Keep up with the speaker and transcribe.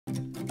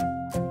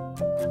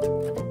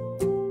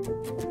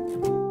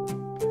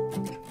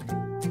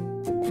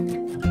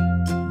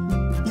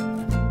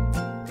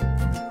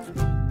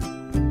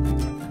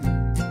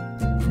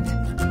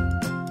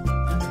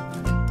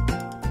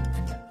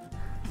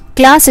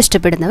Class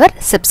ഇഷ്ടപ്പെടുന്നവർ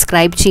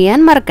subscribe ചെയ്യാൻ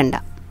മറക്കണ്ട.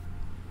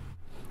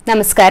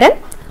 നമസ്കാരം,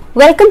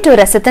 welcome to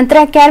രസതന്ത്ര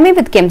academy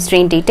with chemistry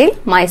in detail.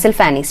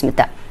 Myself Annie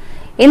Smitha.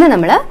 ഇന്ന്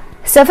നമ്മൾ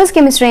സർഫസ്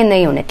കെമിസ്ട്രി എന്ന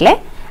യൂണിറ്റിലെ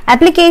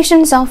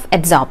applications of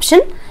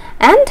adsorption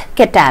and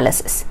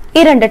catalysis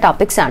ഈ രണ്ട്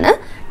ടോപ്പിക്സ് ആണ്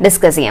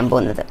ഡിസ്കസ് ചെയ്യാൻ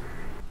പോകുന്നത്.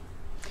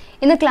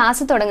 ഇന്ന്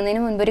ക്ലാസ്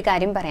തുടങ്ങുന്നതിന് മുൻപ് ഒരു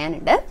കാര്യം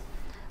പറയാനുണ്ട്.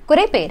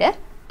 കുറേ പേര്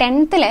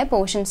 10th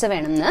പോർഷൻസ്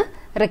വേണമെന്ന്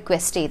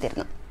റിക്വസ്റ്റ്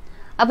ചെയ്തിരുന്നു.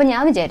 അപ്പോൾ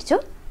ഞാൻ വിചാരിച്ചു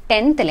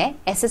 10th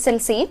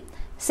SSLCയും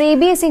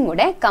CBSEയും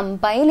കൂടെ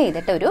കമ്പൈൽ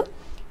ചെയ്തിട്ട് ഒരു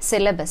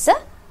സിലബസ്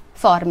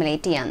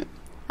ഫോർമുലേറ്റ് ചെയ്യാമെന്ന്.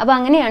 അപ്പോൾ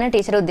അങ്ങനെയാണ്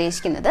ടീച്ചർ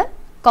ഉദ്ദേശിക്കുന്നത്.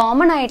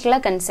 കോമൺ ആയിട്ടുള്ള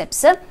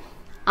കൺസെപ്റ്റ്സ്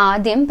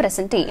ആദ്യം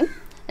പ്രസൻറ്റ് ചെയ്യും,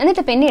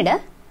 എന്നിട്ട് പിന്നീട്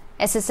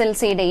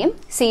SSLCയുടെയും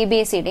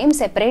CBSEയുടെയും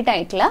സെപ്പറേറ്റ്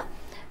ആയിട്ടുള്ള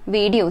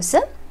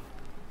വീഡിയോസ്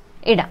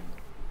ഇടാം.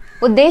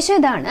 ഉദ്ദേശം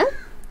ഇതാണ്,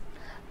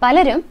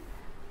 പലരും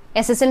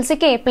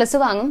SSLCക്ക് A+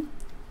 വാങ്ങും,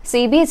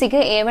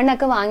 CBSEക്ക് A1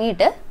 ഒക്കെ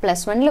വാങ്ങിയിട്ട്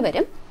 +1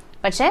 വരും.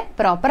 പക്ഷേ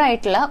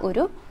പ്രോപ്പറായിട്ടുള്ള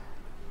ഒരു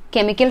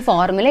കെമിക്കൽ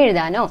ഫോർമുല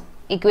എഴുതാനോ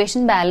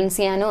ഇക്വേഷൻ ബാലൻസ്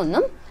ചെയ്യാനോ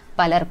ഒന്നും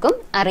പലർക്കും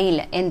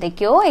അറിയില്ല.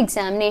 എന്തൊക്കെയോ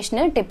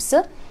എക്സാമിനേഷന് ടിപ്സ്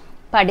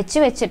പഠിച്ചു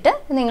വെച്ചിട്ട്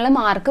നിങ്ങൾ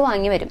മാർക്ക്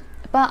വാങ്ങി വരും.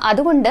 അപ്പോൾ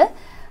അതുകൊണ്ട്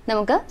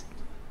നമുക്ക്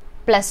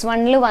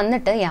 +1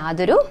 വന്നിട്ട്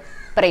യാതൊരു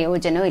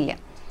പ്രയോജനവും ഇല്ല.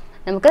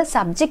 നമുക്ക്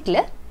സബ്ജക്റ്റിൽ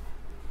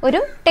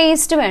ഒരു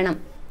ടേസ്റ്റ് വേണം,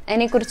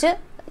 അതിനെക്കുറിച്ച്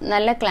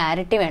നല്ല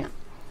ക്ലാരിറ്റി വേണം.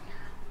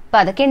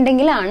 അപ്പം അതൊക്കെ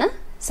ഉണ്ടെങ്കിലാണ്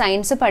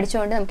സയൻസ്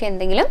പഠിച്ചുകൊണ്ട് നമുക്ക്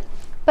എന്തെങ്കിലും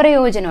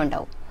പ്രയോജനം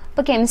ഉണ്ടാവും.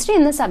 അപ്പോൾ കെമിസ്ട്രി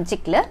എന്ന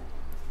സബ്ജക്റ്റിൽ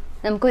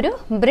നമുക്കൊരു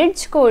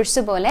ബ്രിഡ്ജ്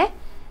കോഴ്സ് പോലെ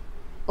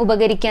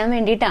ഉപകരിക്കാൻ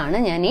വേണ്ടിയിട്ടാണ്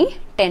ഞാൻ ഈ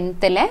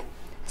 10th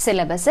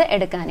സിലബസ്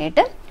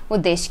എടുക്കാനായിട്ട്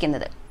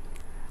ഉദ്ദേശിക്കുന്നത്.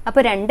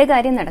 അപ്പോൾ രണ്ട്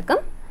കാര്യം നടക്കും.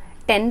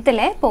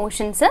 10th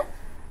പോർഷൻസ്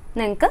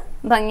നിങ്ങൾക്ക്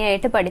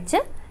ഭംഗിയായിട്ട് പഠിച്ച്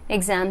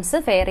എക്സാംസ്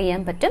ഫെയർ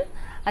ചെയ്യാൻ പറ്റും.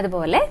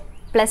 അതുപോലെ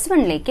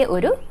 +1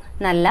 ഒരു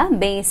നല്ല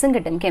ബേസും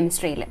കിട്ടും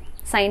കെമിസ്ട്രിയിൽ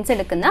സയൻസ്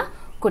എടുക്കുന്ന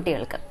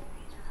കുട്ടികൾക്ക്.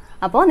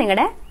 അപ്പോൾ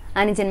നിങ്ങളുടെ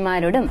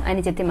അനുജന്മാരോടും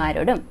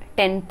അനുജത്തിമാരോടും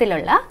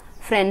 10th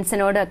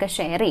ഫ്രണ്ട്സിനോടും ഒക്കെ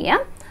ഷെയർ ചെയ്യാം.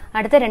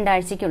 അടുത്ത 2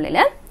 ആഴ്ചയ്ക്കുള്ളിൽ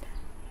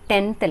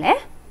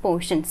 10th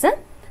പോർഷൻസ്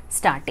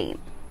സ്റ്റാർട്ട് ചെയ്യും.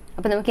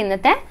 അപ്പോൾ നമുക്ക്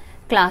ഇന്നത്തെ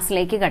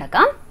ക്ലാസ്സിലേക്ക്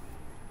കിടക്കാം.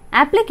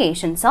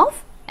 Applications of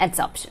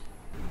adsorption.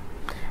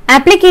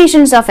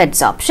 Applications of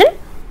adsorption.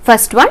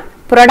 First one,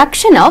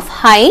 production of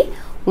high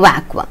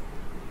vacuum.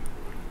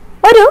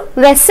 ഒരു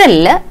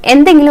വെസലിൽ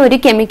എന്തെങ്കിലും ഒരു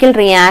കെമിക്കൽ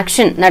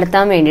റിയാക്ഷൻ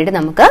നടത്താൻ വേണ്ടിയിട്ട്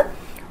നമുക്ക്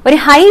ഒരു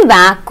ഹൈ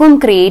വാക്വം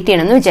ക്രിയേറ്റ്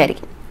ചെയ്യണമെന്ന്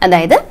വിചാരിക്കും.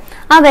 അതായത്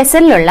ആ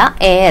വെസലിലുള്ള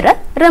എയർ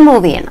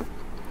റിമൂവ് ചെയ്യണം.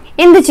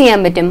 എന്ത് ചെയ്യാൻ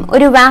പറ്റും?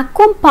 ഒരു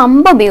വാക്വം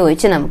പമ്പ്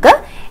ഉപയോഗിച്ച് നമുക്ക്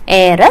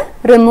എയർ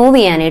റിമൂവ്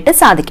ചെയ്യാനായിട്ട്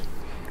സാധിക്കും.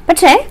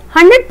 പക്ഷേ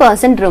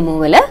 100%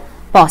 റിമൂവൽ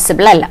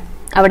പോസിബിൾ അല്ല.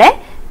 അവിടെ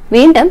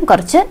വീണ്ടും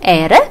കുറച്ച്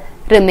എയർ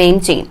റിമെയിൻ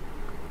ചെയ്യും.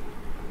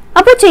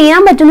 അപ്പോൾ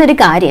ചെയ്യാൻ പറ്റുന്ന ഒരു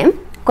കാര്യം,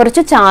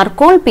 കുറച്ച്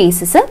ചാർക്കോൾ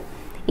പീസസ്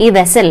ഈ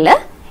വെസലിൽ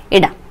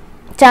ഇടാം.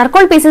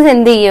 ചാർക്കോൾ പീസസ്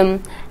എന്ത് ചെയ്യും?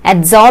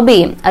 അഡ്സോർബ്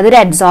ചെയ്യും. അതൊരു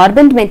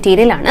അഡ്സോർബന്റ്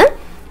മെറ്റീരിയൽ ആണ്.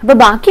 അപ്പോൾ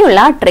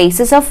ബാക്കിയുള്ള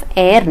ട്രേസസ് ഓഫ്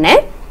എയറിനെ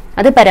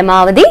അത്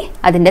പരമാവധി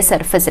അതിന്റെ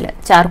സർഫസിൽ,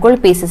 ചാർക്കോൾ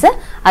പീസസ്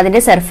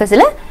അതിന്റെ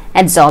സർഫസിൽ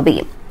അഡ്സോർബ്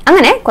ചെയ്യും.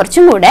 അങ്ങനെ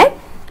കുറച്ചും കൂടെ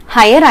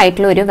ഹയർ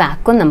ആയിട്ടുള്ള ഒരു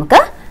വാക്വം നമുക്ക്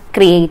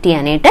ക്രിയേറ്റ്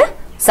ചെയ്യാനായിട്ട്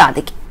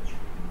സാധിക്കും.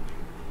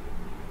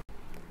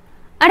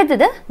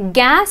 അടുത്തത്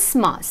ഗ്യാസ്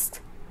മാസ്ക്.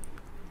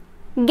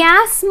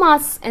 ഗ്യാസ്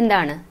മാസ്ക്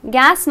എന്താണ്?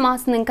 ഗ്യാസ്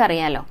മാസ്ക് നിങ്ങൾക്ക്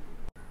അറിയാലോ.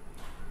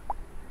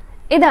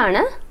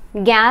 ഇതാണ്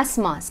ഗ്യാസ്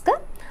മാസ്ക്.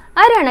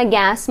 ആരാണ്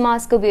ഗ്യാസ്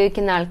മാസ്ക്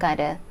ഉപയോഗിക്കുന്ന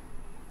ആൾക്കാർ?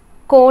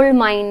 കോൾ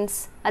മൈൻസ്,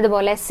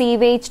 അതുപോലെ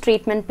സീവേജ്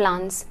ട്രീറ്റ്മെന്റ്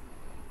പ്ലാന്റ്സ്,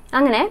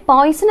 അങ്ങനെ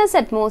പോയിസണസ്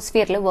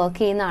അറ്റ്മോസ്ഫിയറിൽ വർക്ക്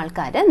ചെയ്യുന്ന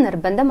ആൾക്കാർ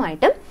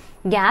നിർബന്ധമായിട്ടും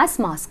ഗ്യാസ്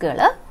മാസ്കുകൾ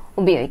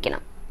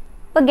ഉപയോഗിക്കണം.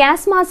 അപ്പോൾ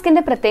ഗ്യാസ്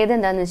മാസ്കിന്റെ പ്രത്യേകത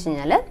എന്താണെന്ന് വെച്ച്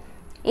കഴിഞ്ഞാൽ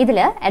ഇതിൽ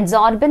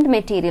അഡ്സോർബന്റ്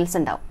മെറ്റീരിയൽസ്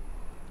ഉണ്ടാവും.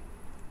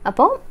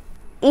 അപ്പോൾ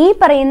ഈ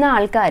പറയുന്ന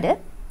ആൾക്കാർ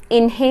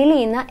ഇൻഹെയിൽ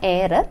ചെയ്യുന്ന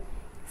എയർ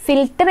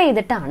ഫിൽട്ടർ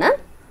ചെയ്തിട്ടാണ്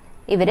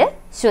ഇവർ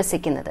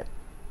ശ്വസിക്കുന്നത്.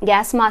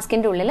 ഗ്യാസ്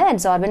മാസ്കിന്റെ ഉള്ളിൽ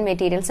അഡ്സോർബന്റ്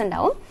മെറ്റീരിയൽസ്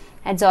ഉണ്ടാവും.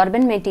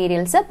 Adsorbent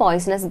materials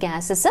poisonous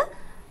gases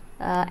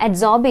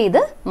adsorb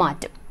ചെയ്ത്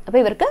മാറ്റും. അപ്പോൾ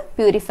ഇവർക്ക്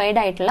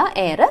പ്യൂരിഫൈഡ് ആയിട്ടുള്ള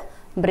എയർ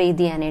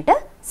ബ്രീത്ത് ചെയ്യാനായിട്ട്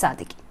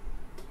സാധിക്കും.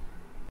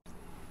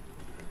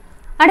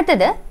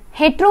 അടുത്തത്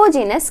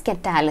ഹെട്രോജീനസ്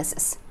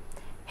കറ്റാലിസിസ്.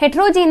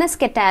 ഹെട്രോജീനസ്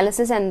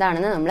കറ്റാലിസിസ്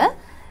എന്താണെന്ന് നമ്മൾ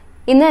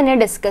ഇന്ന് തന്നെ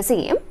ഡിസ്കസ്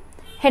ചെയ്യും.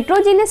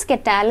 ഹെട്രോജീനസ്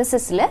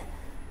കറ്റാലിസിസിൽ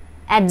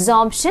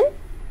അഡ്സോർപ്ഷൻ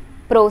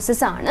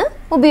പ്രോസസ് ആണ്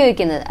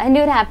ഉപയോഗിക്കുന്നത്.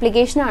 അതിൻ്റെ ഒരു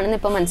ആപ്ലിക്കേഷൻ ആണെന്ന്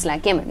ഇപ്പോൾ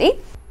മനസ്സിലാക്കിയാൽ മതി.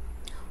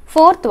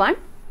 Fourth one,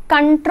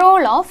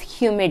 control of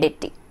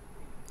humidity.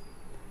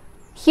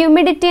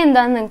 Humidity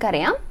എന്താണെന്ന്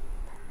നിങ്ങൾക്കറിയാം.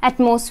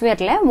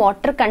 അറ്റ്മോസ്ഫിയറിലെ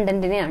വാട്ടർ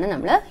കണ്ടന്റിനെയാണ്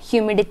നമ്മൾ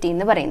ഹ്യൂമിഡിറ്റി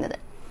എന്ന് പറയുന്നത്.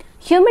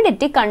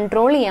 ഹ്യൂമിഡിറ്റി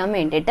കൺട്രോൾ ചെയ്യാൻ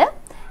വേണ്ടിയിട്ട്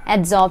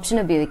അഡ്സോർപ്ഷൻ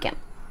ഉപയോഗിക്കാം.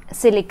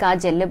 സിലിക്ക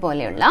ജെല്ല്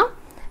പോലെയുള്ള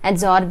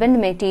അഡ്സോർബന്റ്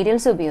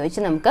മെറ്റീരിയൽസ് ഉപയോഗിച്ച്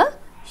നമുക്ക്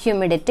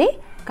ഹ്യൂമിഡിറ്റി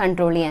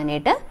കൺട്രോൾ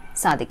ചെയ്യാനായിട്ട്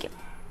സാധിക്കും.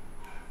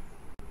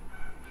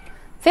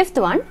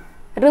 Fifth one,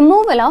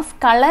 removal of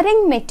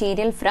colouring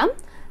material from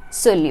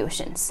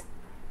solutions.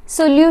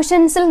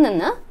 സൊല്യൂഷൻസിൽ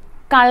നിന്ന്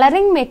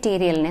കളറിംഗ്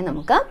മെറ്റീരിയലിനെ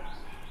നമുക്ക്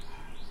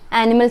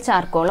ആനിമൽ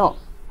ചാർക്കോളോ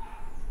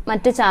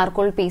മറ്റ്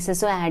ചാർക്കോൾ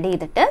പീസസോ ആഡ്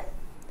ചെയ്തിട്ട്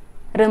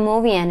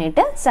റിമൂവ്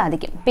ചെയ്യാനായിട്ട്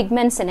സാധിക്കും.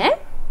 പിഗ്മെന്റ്സിനെ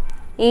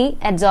ഈ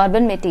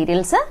അഡ്സോർബന്റ്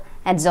മെറ്റീരിയൽസ്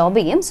അഡ്സോർബ്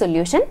ചെയ്യും,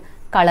 സൊല്യൂഷൻ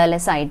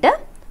കളർലെസ് ആയിട്ട്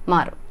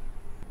മാറും.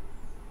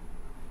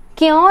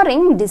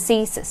 Curing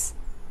diseases.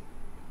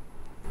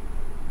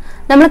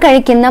 നമ്മൾ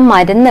കഴിക്കുന്ന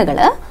മരുന്നുകൾ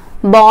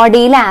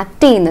ബോഡിയിൽ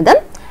ആക്ട് ചെയ്യുന്നത്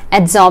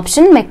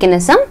അഡ്സോർപ്ഷൻ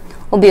മെക്കാനിസം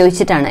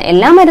ഉപയോഗിച്ചിട്ടാണ്.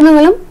 എല്ലാ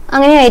മരുന്നുകളും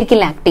അങ്ങനെ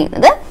ആയിരിക്കില്ല ആക്ട്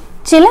ചെയ്യുന്നത്.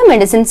 ചില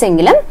മെഡിസിൻസ്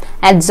എങ്കിലും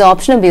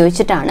അഡ്സോർപ്ഷൻ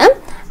ഉപയോഗിച്ചിട്ടാണ്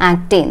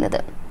ആക്ട് ചെയ്യുന്നത്.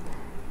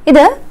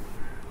 ഇത്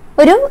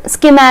ഒരു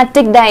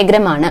സ്കീമാറ്റിക്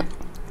ഡയഗ്രാം ആണ്.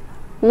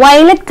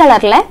 വയലറ്റ്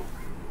കളറിലെ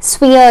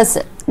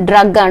സ്ഫിയേഴ്സ്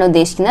ഡ്രഗ് ആണ്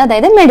ഉദ്ദേശിക്കുന്നത്,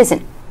 അതായത്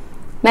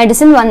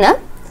മെഡിസിൻ വന്ന്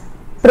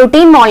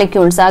പ്രോട്ടീൻ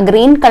മോളിക്യൂൾസ്, ആ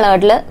ഗ്രീൻ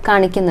കളറിൽ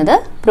കാണിക്കുന്നത്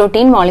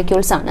പ്രോട്ടീൻ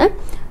മോളിക്യൂൾസ് ആണ്.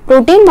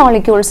 പ്രോട്ടീൻ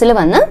മോളിക്യൂൾസിൽ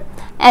വന്ന്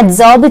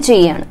അഡ്സോർബ്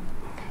ചെയ്യാണ്.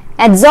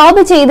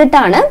 അഡ്സോർബ്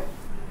ചെയ്തിട്ടാണ്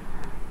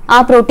ആ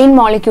പ്രോട്ടീൻ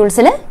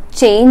മോളിക്യൂൾസിൽ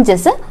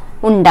ചേഞ്ചസ്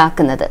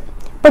ഉണ്ടാക്കുന്നത്.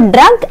 ഇപ്പൊ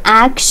drug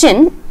action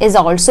is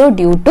also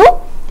due to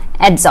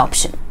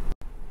adsorption.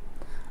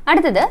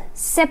 അടുത്തത്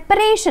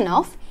separation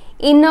of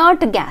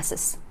inert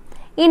gases.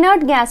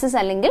 Inert gases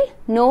അല്ലെങ്കിൽ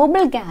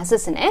നോബിൾ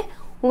ഗ്യാസസിനെ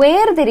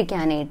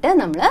വേർതിരിക്കാനായിട്ട്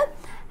നമ്മൾ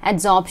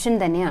അഡ്സോർപ്ഷൻ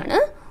തന്നെയാണ്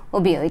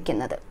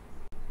ഉപയോഗിക്കുന്നത്.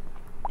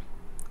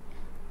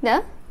 ഇത്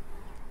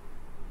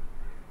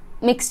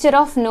മിക്സ്ചർ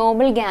ഓഫ്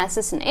നോബിൾ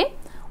ഗ്യാസസിനെ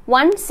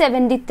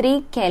 173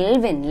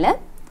 കെൽവിനിൽ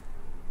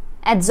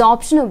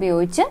അഡ്സോർപ്ഷൻ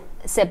ഉപയോഗിച്ച്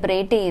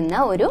സെപ്പറേറ്റ് ചെയ്യുന്ന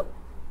ഒരു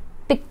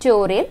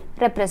പിക്ചോറിയൽ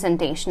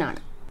റെപ്രസെൻറ്റേഷൻ ആണ്.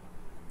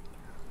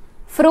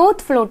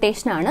 ഫ്രൂത്ത്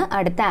ഫ്ലോട്ടേഷൻ ആണ്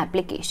അടുത്ത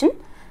ആപ്ലിക്കേഷൻ.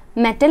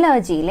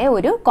 മെറ്റലർജിയിലെ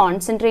ഒരു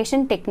കോൺസെൻട്രേഷൻ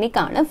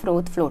ടെക്നിക്കാണ്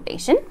ഫ്രൂത്ത്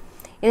ഫ്ലോട്ടേഷൻ.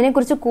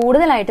 ഇതിനെക്കുറിച്ച്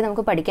കൂടുതലായിട്ട്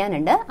നമുക്ക്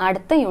പഠിക്കാനുണ്ട്.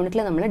 അടുത്ത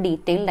യൂണിറ്റിൽ നമ്മൾ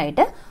ഡീറ്റെയിൽഡ്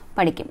ആയിട്ട്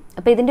പഠിക്കും.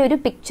 അപ്പോൾ ഇതിന്റെ ഒരു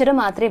പിക്ചർ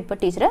മാത്രമേ ഇപ്പോൾ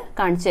ടീച്ചർ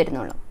കാണിച്ചു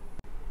തരുന്നുള്ളൂ.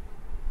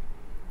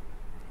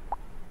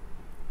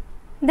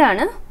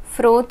 ഇതാണ്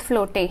ഫ്രൂത്ത്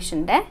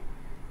ഫ്ലോട്ടേഷന്റെ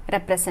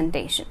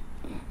റെപ്രസെൻറ്റേഷൻ.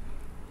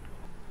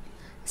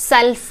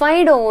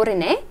 സൾഫൈഡ്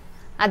ഓറിനെ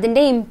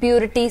അതിന്റെ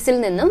ഇംപ്യൂരിറ്റീസിൽ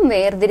നിന്നും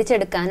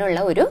വേർതിരിച്ചെടുക്കാനുള്ള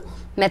ഒരു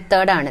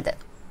മെത്തേഡാണിത്.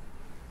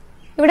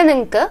 ഇവിടെ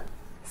നിങ്ങൾക്ക്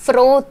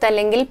ഫ്രോത്ത്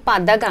അല്ലെങ്കിൽ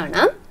പത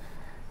കാണാം.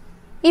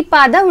 ഈ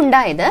പത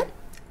ഉണ്ടായത്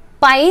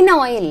പൈൻ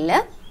ഓയിലിൽ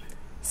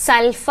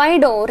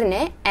സൾഫൈഡ്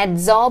ഓറിനെ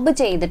അഡ്സോർബ്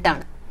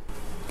ചെയ്തിട്ടാണ്.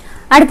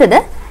 അടുത്തത്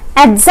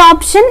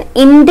അഡ്സോർപ്ഷൻ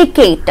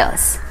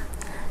ഇൻഡിക്കേറ്റേഴ്സ്.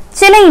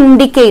 ചില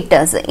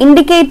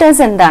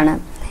ഇൻഡിക്കേറ്റേഴ്സ് എന്താണ്?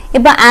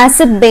 ഇപ്പൊ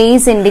ആസിഡ്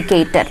ബേസ്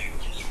ഇൻഡിക്കേറ്റർ,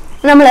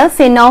 നമ്മൾ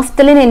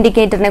ഫിനോഫ്തലിൻ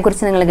ഇൻഡിക്കേറ്ററിനെ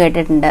കുറിച്ച് നിങ്ങൾ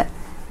കേട്ടിട്ടുണ്ട്.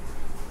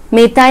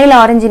 മിഥൈൽ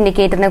ഓറഞ്ച്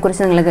ഇൻഡിക്കേറ്ററിനെ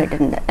കുറിച്ച് നിങ്ങൾ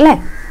കേട്ടിട്ടുണ്ട് അല്ലെ?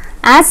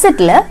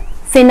 ആസിഡില്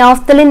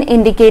ഫിനോഫ്തലിൻ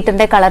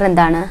ഇൻഡിക്കേറ്ററിന്റെ കളർ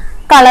എന്താണ്?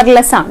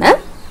 കളർലെസ് ആണ്.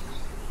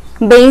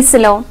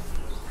 ബേസിലോ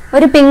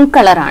ഒരു പിങ്ക്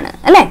കളറാണ്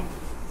അല്ലെ?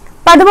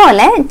 അപ്പൊ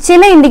അതുപോലെ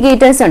ചില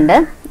ഇൻഡിക്കേറ്റേഴ്സ് ഉണ്ട്,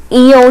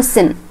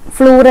 ഇയോസിൻ,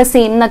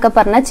 ഫ്ലൂറസീൻ എന്നൊക്കെ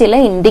പറഞ്ഞ ചില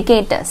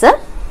ഇൻഡിക്കേറ്റേഴ്സ്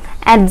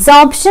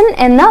അഡ്സോർപ്ഷൻ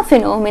എന്ന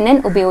ഫിനോമിനൻ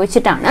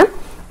ഉപയോഗിച്ചിട്ടാണ്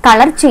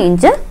കളർ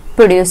ചേഞ്ച്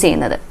പ്രൊഡ്യൂസ്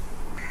ചെയ്യുന്നത്.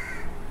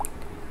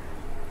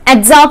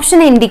 അഡ്സോർപ്ഷൻ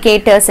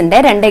ഇൻഡിക്കേറ്റേഴ്സിന്റെ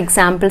രണ്ട്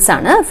എക്സാമ്പിൾസ്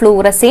ആണ്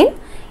ഫ്ലൂറസീൻ,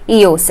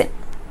 eosin.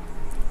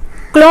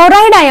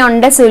 Chloride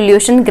അയോണിന്റെ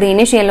solution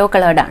greenish yellow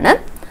coloured ആണ്.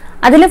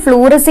 അതിൽ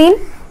ഫ്ലൂറസീൻ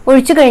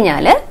ഒഴിച്ചു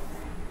കഴിഞ്ഞാൽ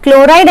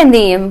ക്ലോറൈഡ് എന്ത്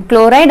ചെയ്യും?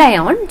 ക്ലോറൈഡ്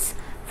അയോൺസ്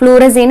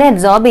ഫ്ലൂറസീനെ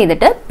അബ്സോർബ്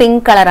ചെയ്തിട്ട്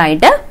പിങ്ക്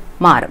കളറായിട്ട്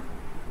മാറും.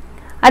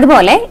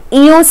 അതുപോലെ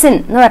ഇയോസിൻ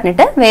എന്ന്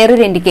പറഞ്ഞിട്ട്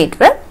വേറൊരു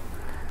indicator,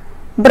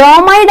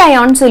 bromide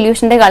ion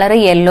സൊല്യൂഷന്റെ colour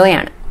yellow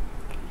ആണ്.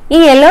 ഈ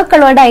യെല്ലോ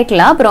കളേർഡ്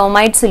ആയിട്ടുള്ള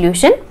ബ്രോമൈഡ്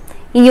സൊല്യൂഷൻ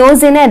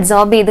ഇയോസിനെ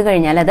അബ്സോർബ് ചെയ്ത്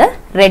കഴിഞ്ഞാൽ അത്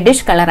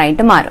റെഡിഷ്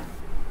കളറായിട്ട് മാറും.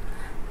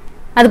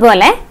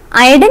 അതുപോലെ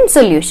അയഡിൻ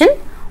സൊല്യൂഷൻ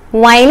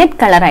വയലറ്റ്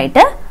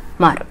കളറായിട്ട്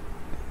മാറും.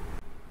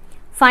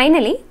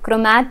 Finally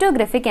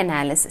ക്രൊമാറ്റോഗ്രഫിക്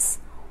analysis.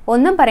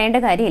 ഒന്നും പറയേണ്ട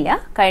കാര്യമില്ല,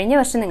 കഴിഞ്ഞ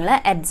വർഷം നിങ്ങൾ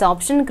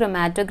അഡ്സോർപ്ഷൻ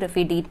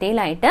ക്രൊമാറ്റോഗ്രഫി ഡീറ്റെയിൽ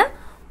ആയിട്ട്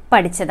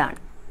പഠിച്ചതാണ്.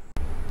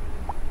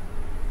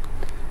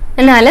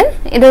 എന്നാലും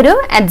ഇതൊരു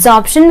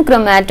അഡ്സോർപ്ഷൻ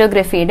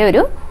ക്രൊമാറ്റോഗ്രഫിയുടെ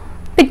ഒരു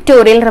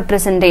പിക്ടോറിയൽ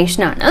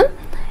റെപ്രസെൻറ്റേഷൻ ആണ്.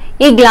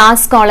 ഈ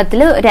ഗ്ലാസ്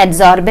കോളത്തിൽ ഒരു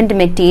അഡ്സോർബന്റ്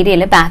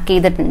മെറ്റീരിയൽ പാക്ക്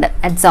ചെയ്തിട്ടുണ്ട്.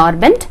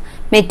 Adsorbent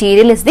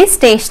material is the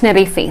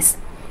stationary phase.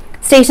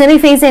 Stationary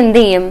phase എന്ത്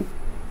ചെയ്യും?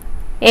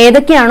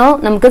 ഏതൊക്കെയാണോ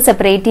നമുക്ക്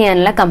സെപ്പറേറ്റ്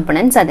ചെയ്യാനുള്ള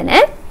കമ്പണൻസ് അതിനെ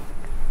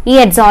ഈ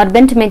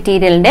അഡ്സോർബന്റ്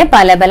മെറ്റീരിയലിന്റെ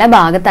പല പല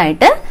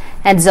ഭാഗത്തായിട്ട്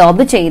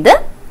അഡ്സോർബ് ചെയ്ത്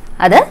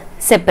അത്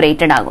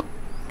സെപ്പറേറ്റഡ് ആകും.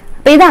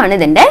 അപ്പൊ ഇതാണ്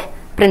ഇതിന്റെ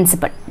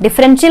principal.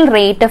 Differential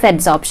rate of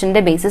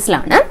അഡ്സോർപ്ഷന്റെ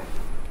ബേസിസിലാണ്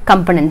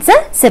components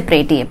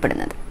separate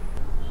ചെയ്യപ്പെടുന്നത്.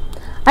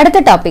 അടുത്ത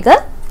ടോപ്പിക്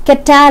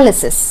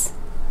കറ്റാലിസിസ്.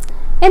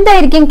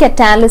 എന്തായിരിക്കും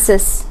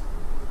catalysis?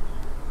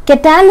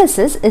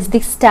 Catalysis is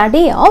the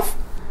study of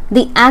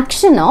the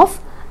action of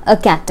A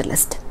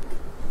catalyst.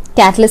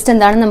 Catalyst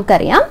എന്താണെന്ന്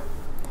നമുക്കറിയാം.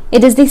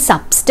 It is the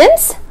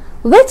substance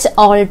which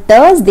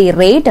alters the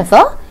rate of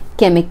a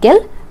chemical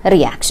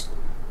reaction.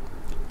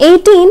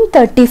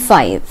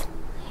 1835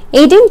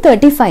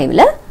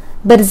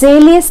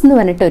 Berzelius എന്ന്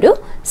പറഞ്ഞിട്ടൊരു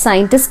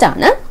scientist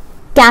ആണ്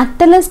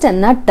catalyst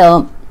എന്ന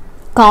term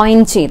coin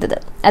ചെയ്തത്.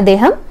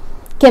 അദ്ദേഹം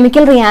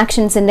chemical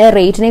റിയാക്ഷൻസിന്റെ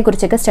റേറ്റിനെ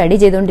കുറിച്ചൊക്കെ സ്റ്റഡി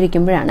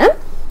ചെയ്തുകൊണ്ടിരിക്കുമ്പോഴാണ്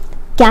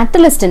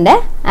കാറ്റലിസ്റ്റിന്റെ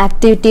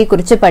ആക്ടിവിറ്റിയെ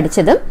കുറിച്ച്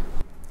പഠിച്ചതും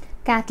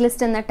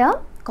കാറ്റലിസ്റ്റ് എന്ന ടേം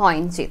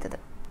കോയിൻ ചെയ്തത്.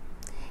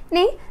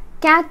 ഇനി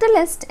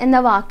കാറ്റലിസ്റ്റ് എന്ന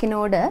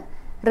വാക്കിനോട്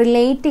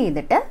റിലേറ്റ്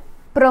ചെയ്തിട്ട്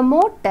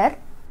പ്രൊമോട്ടർ,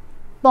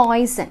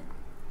 പോയിസൺ,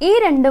 ഈ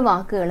രണ്ട്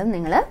വാക്കുകളും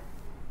നിങ്ങൾ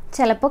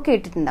ചിലപ്പോൾ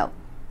കേട്ടിട്ടുണ്ടാവും.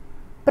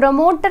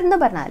 പ്രൊമോട്ടർ എന്ന്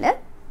പറഞ്ഞാൽ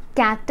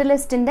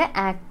കാറ്റലിസ്റ്റിന്റെ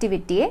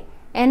ആക്ടിവിറ്റിയെ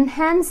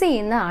എൻഹാൻസ്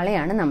ചെയ്യുന്ന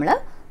ആളെയാണ് നമ്മൾ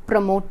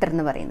പ്രൊമോട്ടർ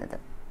എന്ന് പറയുന്നത്.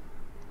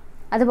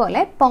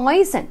 അതുപോലെ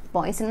പോയിസൺ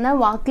എന്ന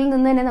വാക്കിൽ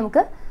നിന്ന് തന്നെ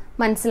നമുക്ക്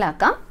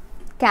മനസ്സിലാക്കാം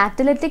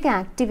കാറ്റലിറ്റിക്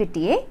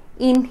ആക്ടിവിറ്റിയെ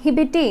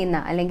ഇൻഹിബിറ്റ് ചെയ്യുന്ന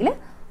അല്ലെങ്കിൽ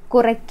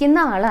കുറയ്ക്കുന്ന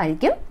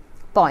ആളായിരിക്കും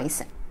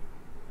പോയിസൺ.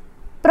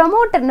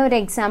 പ്രൊമോട്ടറിന് ഒരു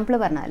എക്സാമ്പിൾ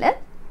പറഞ്ഞാൽ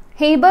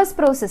ഹെയ്ബേഴ്സ്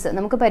പ്രോസസ്സ്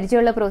നമുക്ക്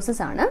പരിചയമുള്ള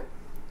പ്രോസസ്സാണ്.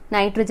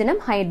 നൈട്രജനും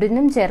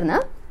ഹൈഡ്രജനും ചേർന്ന്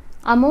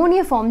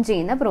അമോണിയ ഫോം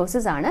ചെയ്യുന്ന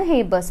പ്രോസസ്സാണ്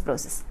ഹെയ്ബേഴ്സ്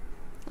പ്രോസസ്സ്.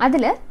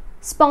 അതിൽ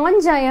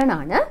സ്പോഞ്ച് അയൺ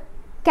ആണ്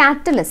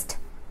കാറ്റലിസ്റ്റ്.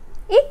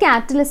 ഈ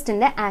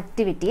കാറ്റലിസ്റ്റിൻ്റെ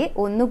ആക്ടിവിറ്റിയെ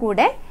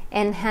ഒന്നുകൂടെ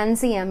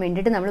എൻഹാൻസ് ചെയ്യാൻ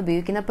വേണ്ടിയിട്ട് നമ്മൾ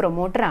ഉപയോഗിക്കുന്ന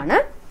പ്രൊമോട്ടറാണ്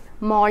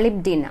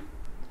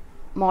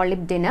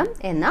മോളിബ്ഡിനം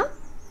എന്ന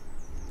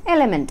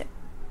എലമെൻറ്റ്.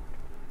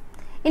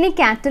 ഇനി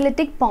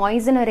കാറ്റലിറ്റിക്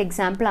പോയിസൺ ഒരു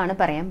എക്സാമ്പിൾ ആണ്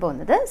പറയാൻ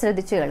പോകുന്നത്.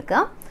 ശ്രദ്ധിച്ചു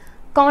കേൾക്കുക.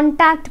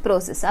 കോണ്ടാക്ട്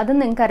പ്രോസസ്സ്, അത്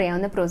നിങ്ങൾക്ക്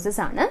അറിയാവുന്ന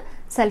പ്രോസസ്സാണ്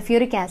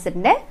സൾഫ്യൂരിക്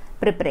ആസിഡിൻ്റെ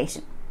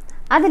പ്രിപ്പറേഷൻ.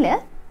 അതിൽ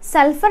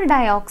സൾഫർ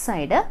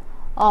ഡയോക്സൈഡ്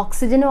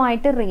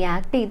ഓക്സിജനുമായിട്ട്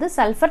റിയാക്ട് ചെയ്ത്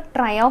സൾഫർ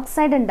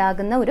ട്രയോക്സൈഡ്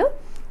ഉണ്ടാകുന്ന ഒരു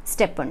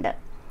സ്റ്റെപ്പ് ഉണ്ട്.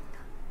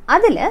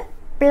 അതിൽ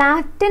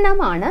പ്ലാറ്റിനം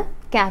ആണ്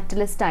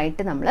കാറ്റലിസ്റ്റ്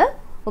ആയിട്ട് നമ്മൾ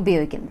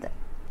ഉപയോഗിക്കുന്നത്.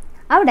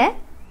 അവിടെ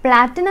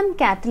പ്ലാറ്റിനം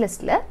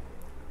കാറ്റലിസ്റ്റിൽ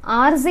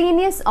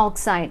ആർസീനിയസ്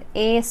ഓക്സൈഡ്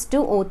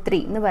AS2O3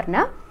 എന്ന് പറഞ്ഞ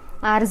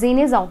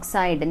ആർസീനിയസ്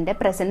ഓക്സൈഡിൻ്റെ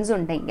പ്രസൻസ്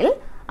ഉണ്ടെങ്കിൽ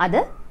അത്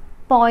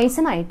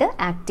പോയിസൺ ആയിട്ട്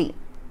ആക്ട് ചെയ്യും.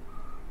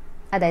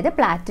 അതായത്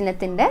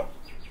പ്ലാറ്റിനത്തിൻ്റെ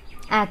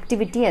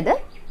ആക്ടിവിറ്റി അത്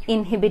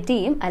ഇൻഹിബിറ്റ്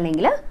ചെയ്യും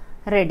അല്ലെങ്കിൽ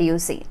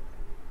റെഡ്യൂസ് ചെയ്യും.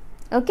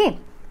 Okay,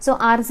 so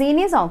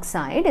ആർസീനിയസ്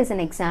oxide is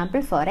an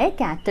example for A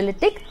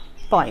catalytic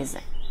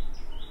Poisson.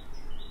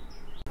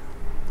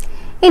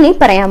 ഇനി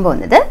പറയാൻ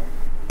പോകുന്നത്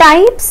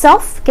types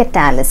of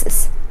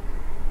catalysis.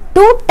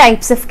 2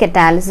 types of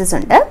catalysis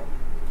ഉണ്ട്.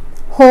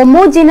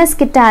 homogeneous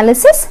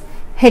catalysis,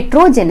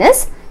 heterogeneous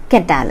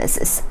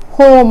catalysis.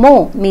 Homo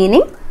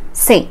meaning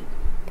same.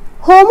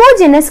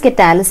 homogeneous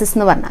catalysis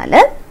എന്ന് പറഞ്ഞാൽ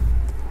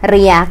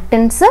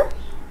റിയാക്ടൻസ്,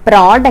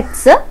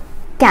 പ്രോഡക്ട്സ്,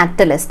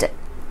 കാറ്റലിസ്റ്റ്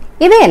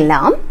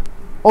ഇവയെല്ലാം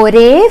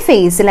ഒരേ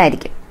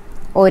ഫേസിലായിരിക്കും,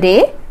 ഒരേ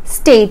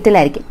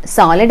സ്റ്റേറ്റിലായിരിക്കും.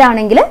 സോളിഡ്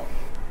ആണെങ്കിൽ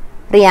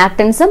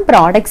റിയാക്ടൻസും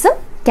പ്രോഡക്ട്സും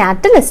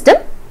കാറ്റലിസ്റ്റും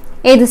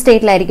ഏത്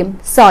സ്റ്റേറ്റിലായിരിക്കും?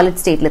 സോളിഡ്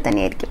സ്റ്റേറ്റിൽ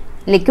തന്നെയായിരിക്കും.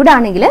 ലിക്വിഡ്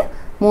ആണെങ്കിൽ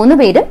 3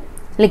 പേരും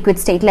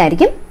ലിക്വിഡ്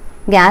സ്റ്റേറ്റിലായിരിക്കും.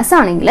 ഗ്യാസ്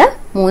ആണെങ്കിൽ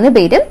 3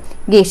 പേരും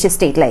ഗേഷ്യസ്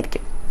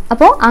സ്റ്റേറ്റിലായിരിക്കും.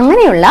 അപ്പോൾ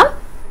അങ്ങനെയുള്ള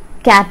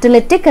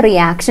കാറ്റലിറ്റിക്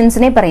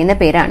റിയാക്ഷൻസിനെ പറയുന്ന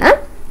പേരാണ്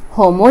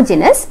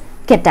ഹോമോജിനസ്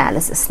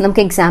കറ്റാലിസിസ്.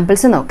 നമുക്ക്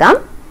എക്സാമ്പിൾസ് നോക്കാം.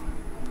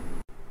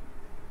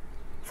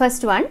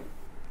 First one,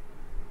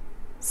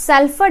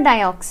 sulphur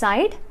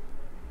dioxide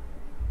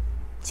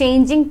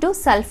changing to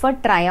sulphur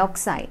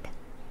trioxide.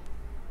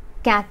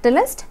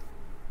 Catalyst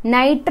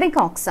nitric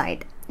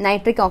oxide.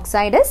 Nitric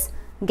oxide is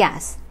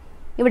gas.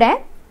 ഇവിടെ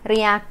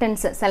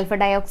റിയാക്ടൻസ് സൾഫർ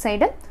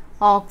ഡയോക്സൈഡും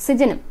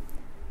ഓക്സിജനും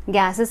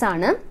ഗ്യാസസ്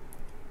ആണ്.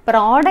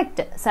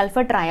 പ്രോഡക്റ്റ്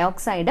സൾഫർ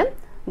ട്രയോക്സൈഡും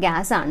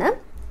ഗ്യാസ് ആണ്.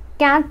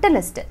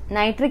 Catalyst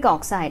nitric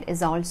oxide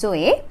is also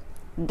A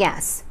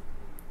gas.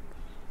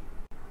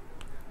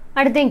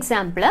 അടുത്ത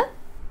example,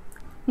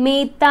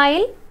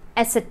 methyl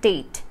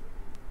acetate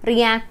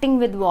reacting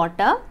with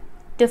water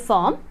to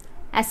form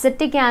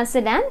acetic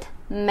acid and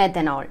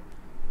methanol.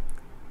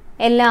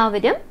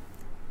 എല്ലാവരും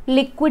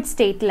liquid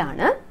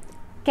സ്റ്റേറ്റിലാണ്.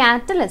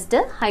 Catalyst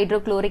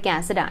hydrochloric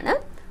acid ആണ്.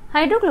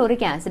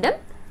 Hydrochloric ആസിഡും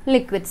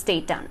liquid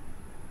state ആണ്.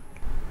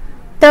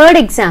 Third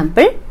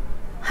example,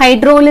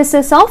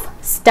 hydrolysis of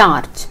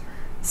starch.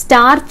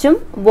 സ്റ്റാർച്ചും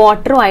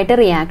വാട്ടറുമായിട്ട്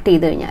react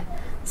ചെയ്ത് കഴിഞ്ഞാൽ,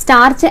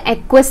 starch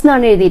aqueous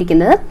എന്നാണ്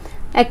എഴുതിയിരിക്കുന്നത്.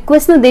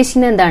 Aqueous എന്ന്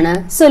ഉദ്ദേശിക്കുന്നത് എന്താണ്?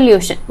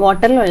 Solution,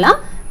 വാട്ടറിലുള്ള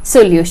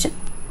solution.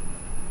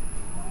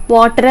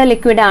 വാട്ടർ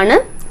ലിക്വിഡ് ആണ്.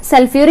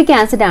 സൾഫ്യൂരിക്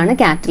ആസിഡ് ആണ്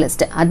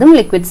കാറ്റലിസ്റ്റ്, അതും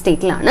ലിക്വിഡ്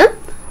സ്റ്റേറ്റിലാണ്.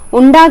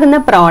 ഉണ്ടാകുന്ന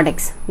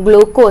പ്രോഡക്ട്സ്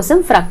ഗ്ലൂക്കോസും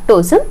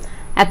ഫ്രക്ടോസും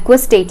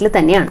അക്വസ് സ്റ്റേറ്റിൽ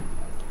തന്നെയാണ്.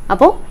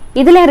 അപ്പോൾ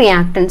ഇതിലെ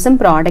റിയാക്ടൻസും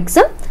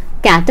പ്രോഡക്ട്സും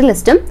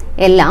കാറ്റലിസ്റ്റും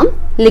എല്ലാം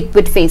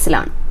ലിക്വിഡ്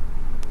ഫേസിലാണ്.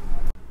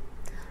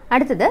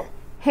 അടുത്തത്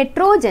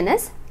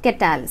ഹെട്രോജനസ്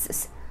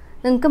കറ്റാലിസിസ്.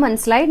 നിങ്ങൾക്ക്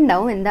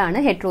മനസ്സിലായിട്ടുണ്ടാവും എന്താണ്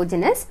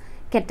ഹെട്രോജനസ്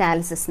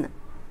കറ്റാലിസിസ് എന്ന്.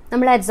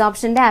 നമ്മൾ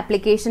അഡ്സോർപ്ഷൻ്റെ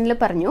ആപ്ലിക്കേഷനിൽ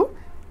പറഞ്ഞു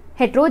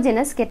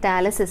ഹെട്രോജനസ്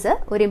കറ്റാലിസിസ്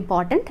ഒരു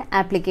ഇമ്പോർട്ടൻറ്റ്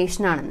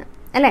ആപ്ലിക്കേഷൻ ആണെന്ന്,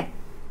 അല്ലേ?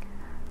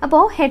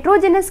 അപ്പോൾ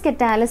ഹെട്രോജനസ്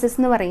കറ്റാലിസിസ്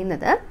എന്ന്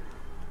പറയുന്നത്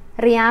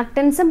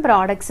റിയാക്ടൻസും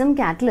പ്രോഡക്ട്സും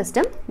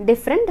കാറ്റലിസ്റ്റും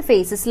ഡിഫറെൻറ്റ്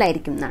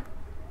ഫേസസിലായിരിക്കും എന്നാണ്.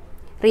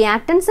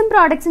 റിയാക്ടൻസും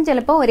പ്രോഡക്ട്സും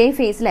ചിലപ്പോൾ ഒരേ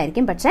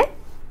ഫേസിലായിരിക്കും, പക്ഷേ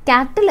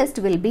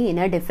catalyst will be in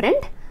A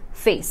different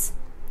face.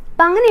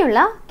 അപ്പം അങ്ങനെയുള്ള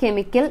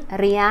കെമിക്കൽ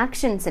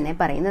റിയാക്ഷൻസിനെ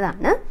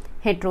പറയുന്നതാണ്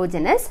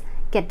ഹെട്രോജനസ്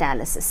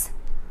കറ്റാലിസിസ്.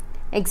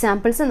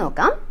 എക്സാമ്പിൾസ്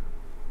നോക്കാം.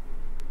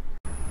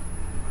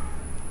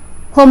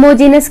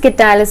 Homogeneous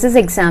catalysis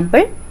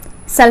example,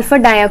 sulfur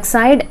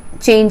dioxide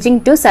changing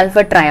to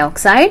sulfur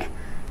trioxide.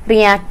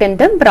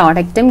 Reactantum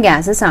productum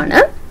gases ആണ്.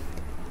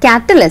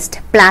 Catalyst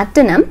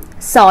platinum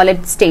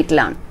solid state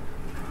ലാണ്.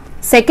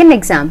 Second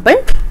example,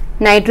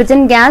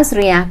 nitrogen gas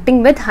reacting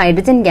with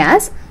hydrogen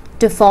gas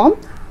to form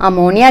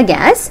ammonia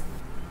gas.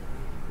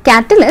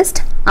 Catalyst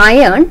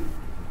iron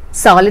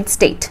solid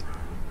state.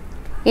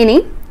 ഇനി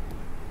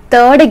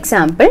third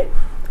example,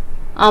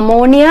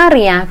 ammonia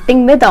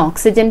reacting with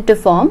oxygen to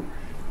form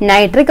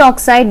nitric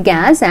oxide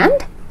gas and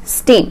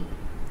steam.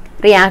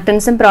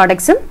 റിയാക്ടൻസും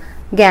പ്രോഡക്ട്സും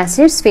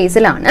gaseous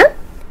ഫേസിലാണ്.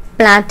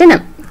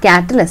 Platinum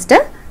catalyst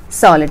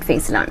solid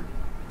ഫേസിലാണ്.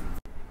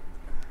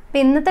 അപ്പം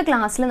ഇന്നത്തെ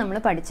ക്ലാസ്സിൽ നമ്മൾ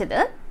പഠിച്ചത്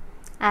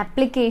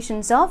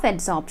applications of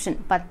adsorption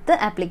 10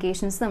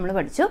 applications നമ്മൾ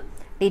പഠിച്ചു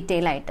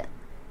detail ആയിട്ട്.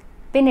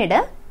 പിന്നീട്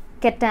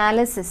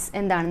കറ്റാലിസിസ്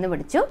എന്താണെന്ന്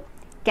പഠിച്ചു.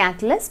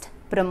 കാറ്റലിസ്റ്റ്,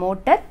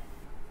 പ്രൊമോട്ടർ,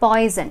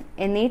 പോയിസൺ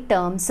എന്നീ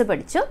ടേംസ്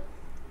പഠിച്ചു.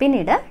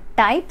 പിന്നീട്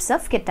types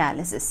of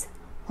catalysis,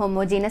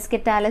 homogeneous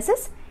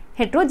catalysis,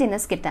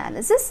 heterogeneous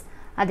catalysis,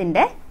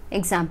 അതിൻ്റെ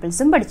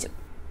എക്സാമ്പിൾസും പഠിച്ചു.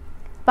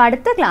 അപ്പോൾ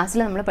അടുത്ത ക്ലാസ്സിൽ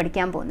നമ്മൾ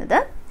പഠിക്കാൻ പോകുന്നത്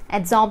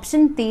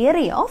adsorption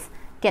theory of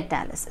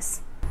catalysis.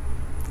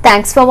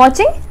 Thanks for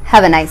watching.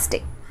 Have A nice day.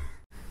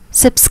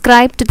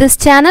 Subscribe to this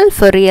channel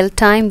for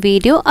real-time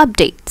video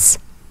updates.